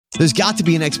There's got to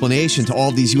be an explanation to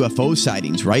all these UFO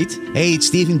sightings, right? Hey, it's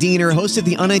Stephen Diener, host of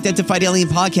the Unidentified Alien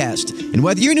Podcast. And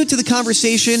whether you're new to the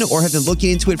conversation or have been looking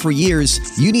into it for years,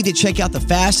 you need to check out the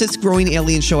fastest growing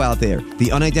alien show out there,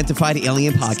 the Unidentified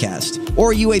Alien Podcast,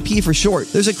 or UAP for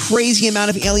short. There's a crazy amount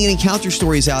of alien encounter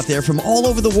stories out there from all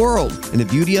over the world. And the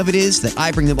beauty of it is that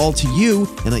I bring them all to you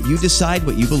and let you decide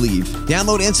what you believe.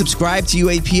 Download and subscribe to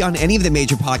UAP on any of the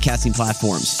major podcasting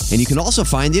platforms. And you can also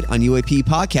find it on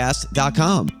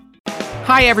UAPpodcast.com.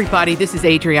 Hi, everybody. This is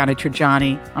Adriana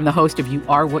Trajani. I'm the host of You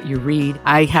Are What You Read.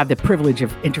 I have the privilege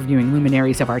of interviewing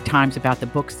luminaries of our times about the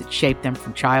books that shaped them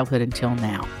from childhood until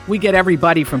now. We get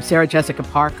everybody from Sarah Jessica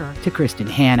Parker to Kristen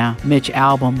Hanna, Mitch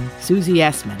Albom, Susie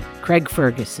Essman, Craig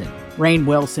Ferguson, Rainn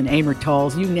Wilson, Amor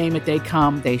Tolls, you name it, they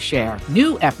come, they share.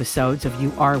 New episodes of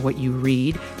You Are What You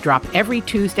Read drop every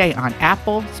Tuesday on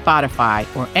Apple,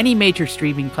 Spotify, or any major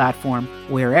streaming platform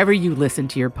wherever you listen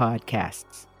to your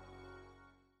podcasts.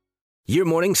 Your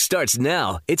morning starts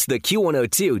now. It's the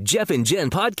Q102 Jeff and Jen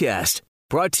podcast,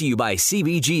 brought to you by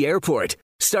CBG Airport.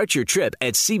 Start your trip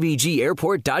at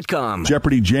CBGAirport.com.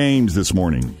 Jeopardy James this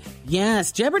morning.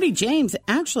 Yes, Jeopardy James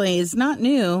actually is not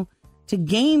new to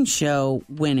game show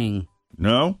winning.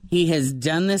 No? He has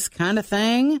done this kind of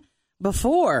thing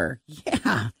before.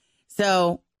 Yeah.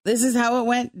 So this is how it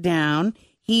went down.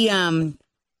 He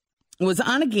was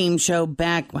on a game show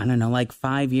back, I don't know, like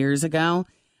 5 years ago.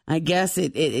 I guess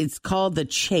it's called The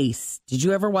Chase. Did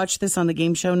you ever watch this on the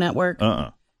Game Show Network?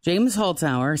 James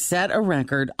Holzhauer set a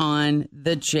record on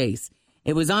The Chase.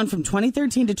 It was on from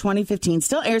 2013 to 2015.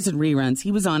 Still airs in reruns.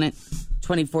 He was on it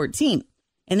 2014.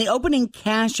 In the opening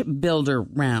cash builder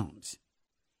round,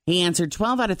 he answered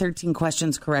 12 out of 13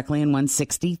 questions correctly and won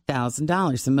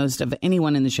 $60,000, the most of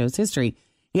anyone in the show's history.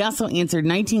 He also answered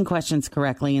 19 questions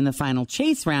correctly in the final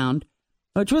chase round,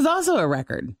 which was also a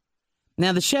record.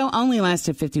 Now, the show only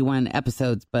lasted 51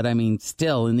 episodes, but I mean,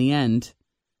 still, in the end,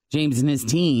 James and his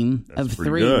team of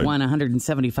three won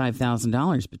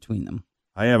 $175,000 between them.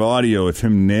 I have audio of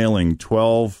him nailing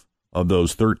 12 of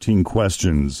those 13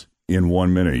 questions in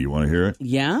 1 minute. You want to hear it?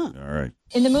 Yeah. All right.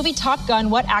 In the movie Top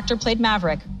Gun, what actor played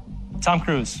Maverick? Tom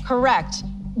Cruise. Correct.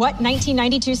 What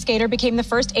 1992 skater became the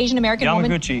first Asian American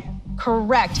woman? Yamaguchi.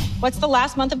 Correct. What's the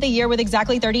last month of the year with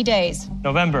exactly 30 days?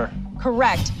 November.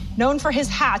 Correct. Known for his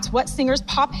hats, what singer's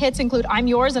pop hits include I'm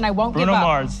Yours and I Won't Give Up? Bruno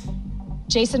Mars.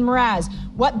 Jason Mraz.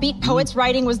 What beat poet's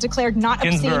writing was declared not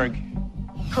Ginsberg.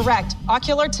 obscene? Correct.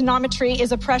 Ocular tonometry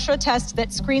is a pressure test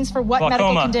that screens for what Glaucoma.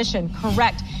 medical condition?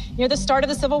 Correct. Near the start of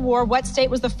the Civil War, what state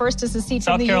was the first to secede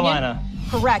from the Carolina. Union?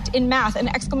 Correct. In math, an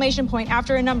exclamation point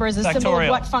after a number is a symbol of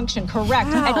Factorial. what function? Correct.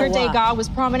 Wow. Edgar Degas was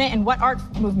prominent in what art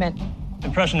movement?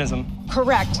 Impressionism.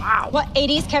 Correct. Wow. What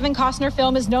 80s Kevin Costner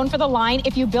film is known for the line,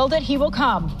 if you build it, he will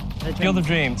come? Field of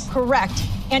Dreams. Correct.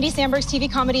 Andy Samberg's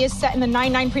TV comedy is set in the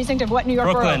 99 precinct of what New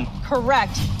York Brooklyn. borough?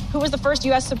 Correct. Who was the first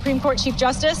U.S. Supreme Court Chief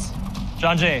Justice?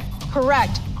 John Jay.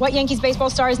 Correct. What Yankees baseball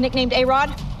star is nicknamed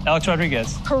A-Rod? Alex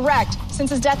Rodriguez. Correct.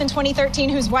 Since his death in 2013,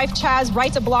 whose wife Chaz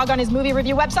writes a blog on his movie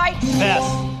review website? Pass.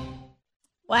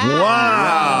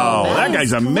 Wow. That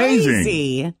guy's amazing.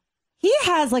 Crazy. He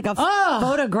has like a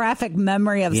photographic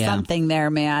memory of something there,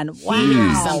 man. Wow. He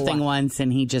knew something once,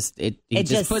 and he just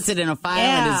puts it in a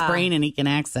file in his brain, and he can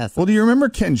access it. Well, do you remember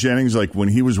Ken Jennings, like when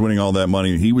he was winning all that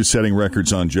money, he was setting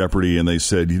records on Jeopardy, and they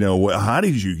said, you know, how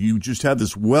did you just had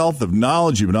this wealth of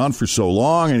knowledge, you've been on for so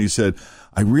long, and he said,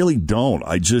 I really don't.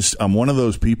 I'm one of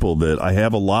those people that I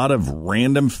have a lot of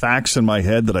random facts in my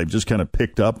head that I've just kind of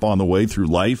picked up on the way through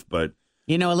life, but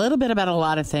You know a little bit about a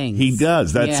lot of things. he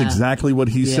does. That's exactly what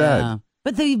he said.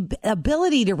 But the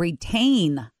ability to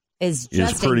retain is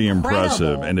just It's pretty incredible.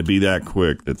 impressive. And to be that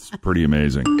quick, that's pretty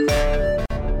amazing.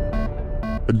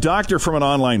 A doctor from an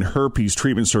online herpes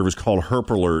treatment service called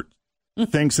Herp Alert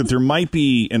thinks that there might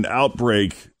be an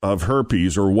outbreak of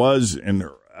herpes, or was an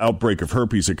outbreak of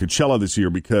herpes at Coachella this year,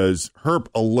 because Herp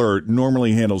Alert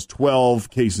normally handles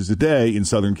 12 cases a day in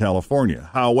Southern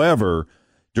California. However,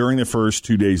 during the first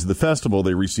 2 days of the festival,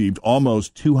 they received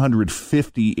almost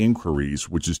 250 inquiries,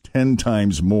 which is 10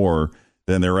 times more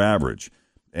than their average.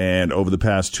 And over the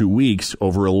past 2 weeks,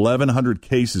 over 1,100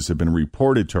 cases have been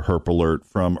reported to Herp Alert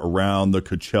from around the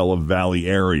Coachella Valley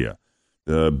area.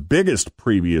 The biggest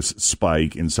previous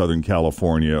spike in Southern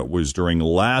California was during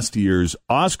last year's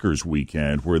Oscars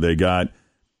weekend, where they got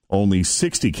only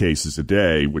 60 cases a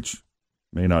day, which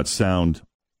may not sound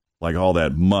like all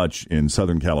that much in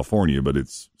Southern California, but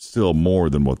it's still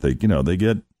more than what they get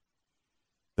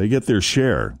their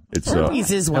share. It's a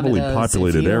heavily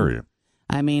populated area.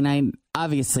 I mean,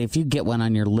 obviously, if you get one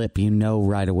on your lip, you know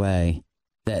right away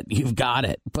that you've got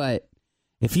it. But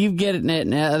If you get it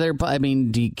in other, I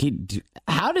mean,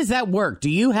 how does that work? Do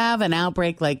you have an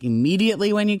outbreak like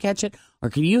immediately when you catch it? Or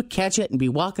can you catch it and be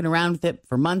walking around with it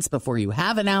for months before you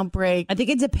have an outbreak? I think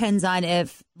it depends on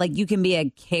if, like, you can be a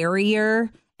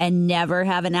carrier and never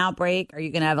have an outbreak, or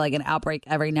you can have, like, an outbreak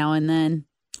every now and then.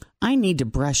 I need to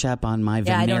brush up on my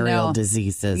venereal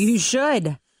diseases. You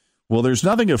should. Well, there's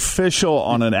nothing official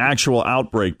on an actual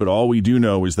outbreak, but all we do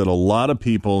know is that a lot of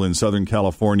people in Southern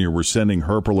California were sending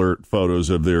Herp Alert photos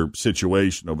of their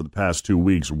situation over the past 2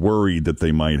 weeks, worried that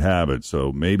they might have it.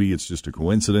 So maybe it's just a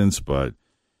coincidence, but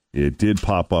it did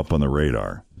pop up on the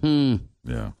radar.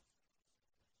 Yeah.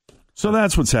 So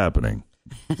that's what's happening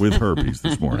with herpes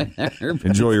this morning.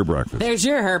 Enjoy your breakfast. There's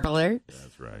your Herp Alert.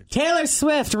 That's right. Taylor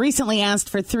Swift recently asked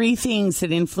for 3 things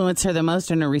that influence her the most,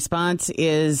 and her response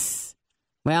is,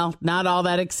 well, not all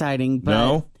that exciting.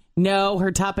 But no,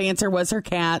 her top answer was her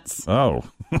cats. Oh.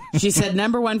 She said,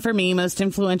 number 1 for me, most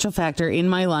influential factor in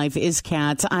my life is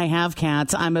cats. I have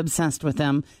cats. I'm obsessed with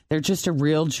them. They're just a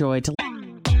real joy to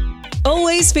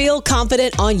Always feel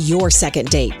confident on your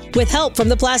second date. With help from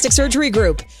the Plastic Surgery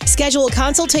Group. Schedule a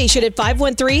consultation at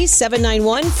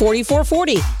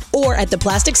 513-791-4440 or at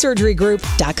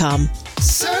theplasticsurgerygroup.com.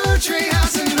 Surgery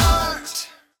has an art.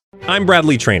 I'm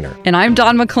Bradley Trainer. And I'm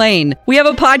Don McClain. We have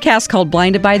a podcast called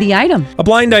Blinded by the Item. A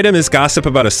blind item is gossip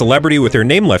about a celebrity with their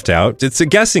name left out. It's a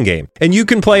guessing game, and you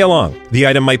can play along. The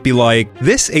item might be like,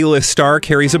 this A-list star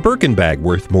carries a Birkin bag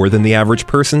worth more than the average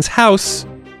person's house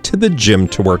to the gym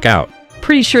to work out.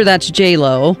 Pretty sure that's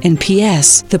J-Lo. And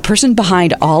P.S. the person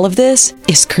behind all of this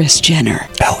is Kris Jenner,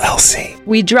 LLC.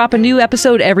 We drop a new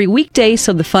episode every weekday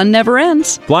so the fun never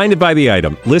ends. Blinded by the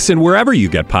Item. Listen wherever you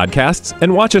get podcasts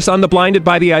and watch us on the Blinded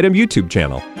by the Item YouTube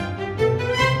channel.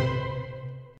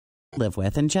 live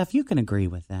with. And Jeff, you can agree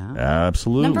with that.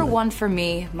 Absolutely. Number 1 for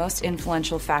me, most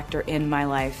influential factor in my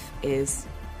life is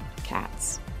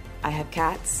cats. I have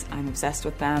cats. I'm obsessed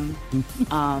with them.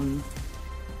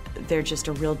 They're just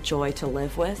a real joy to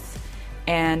live with.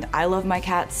 And I love my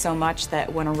cats so much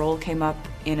that when a role came up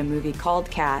in a movie called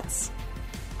Cats,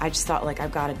 I just thought, like,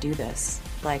 I've got to do this.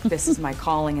 Like, this is my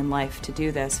calling in life to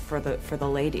do this for the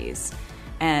ladies.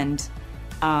 And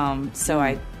so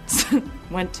I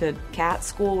went to cat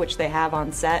school, which they have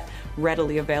on set,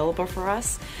 readily available for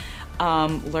us.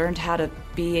 Learned how to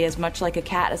be as much like a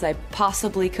cat as I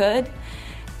possibly could.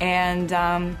 And,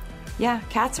 yeah,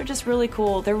 cats are just really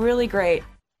cool. They're really great.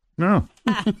 No.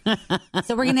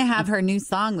 So we're going to have her new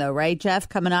song, though, right, Jeff,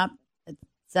 coming up at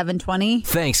 7:20?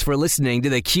 Thanks for listening to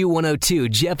the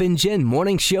Q102 Jeff and Jen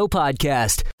Morning Show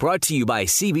podcast, brought to you by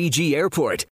CBG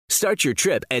Airport. Start your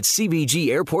trip at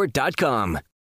CBGAirport.com.